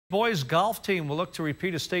Boys golf team will look to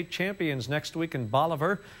repeat as state champions next week in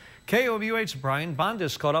Bolivar. KOMUH's Brian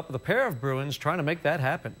Bondis caught up with a pair of Bruins trying to make that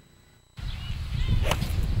happen.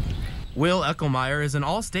 Will Echelmeiers is an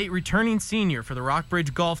all-state returning senior for the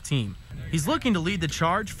Rockbridge golf team. He's looking to lead the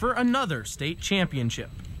charge for another state championship.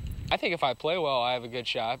 I think if I play well, I have a good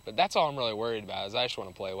shot, but that's all I'm really worried about is I just want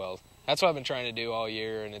to play well. That's what I've been trying to do all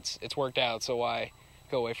year, and it's worked out, so why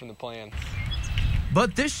go away from the plan?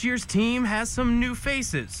 But this year's team has some new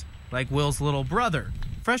faces, like Will's little brother,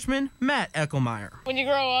 freshman Matt Echelmeiers. When you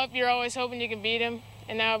grow up, you're always hoping you can beat him,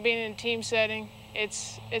 and now being in a team setting,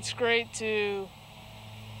 it's great to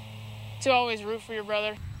always root for your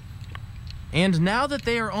brother. And now that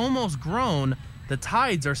they are almost grown, the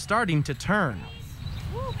tides are starting to turn.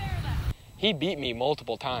 He beat me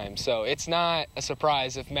multiple times, so it's not a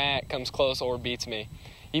surprise if Matt comes close or beats me,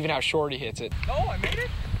 even how short he hits it. Oh, I made it?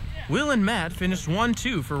 Will and Matt finished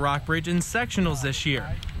 1-2 for Rockbridge in sectionals this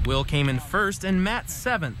year. Will came in first and Matt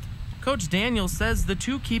 7th. Coach Daniel says the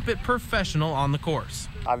two keep it professional on the course.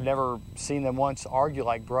 I've never seen them once argue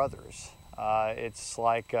like brothers. It's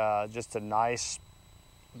like just a nice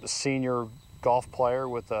senior golf player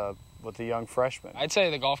with a young freshman. I'd say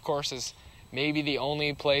the golf course is maybe the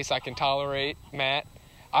only place I can tolerate Matt.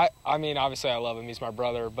 I mean, obviously I love him, he's my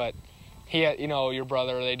brother, but he, you know, your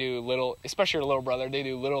brother, they do little, especially your little brother, they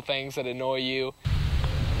do little things that annoy you.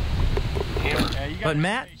 But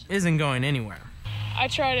Matt isn't going anywhere. I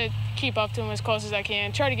try to keep up to him as close as I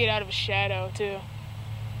can. Try to get out of his shadow, too.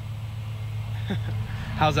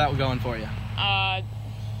 How's that going for you?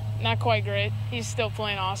 Not quite great. He's still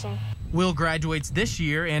playing awesome. Will graduates this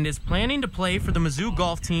year and is planning to play for the Mizzou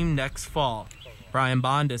golf team next fall. Brian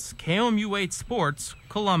Bondis, KOMU8 Sports,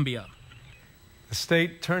 Columbia. The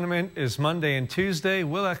state tournament is Monday and Tuesday.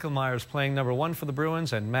 Will Echelmeiers playing number 1 for the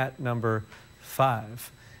Bruins and Matt number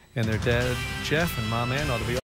 5. And their dad, Jeff, and mom Ann ought to be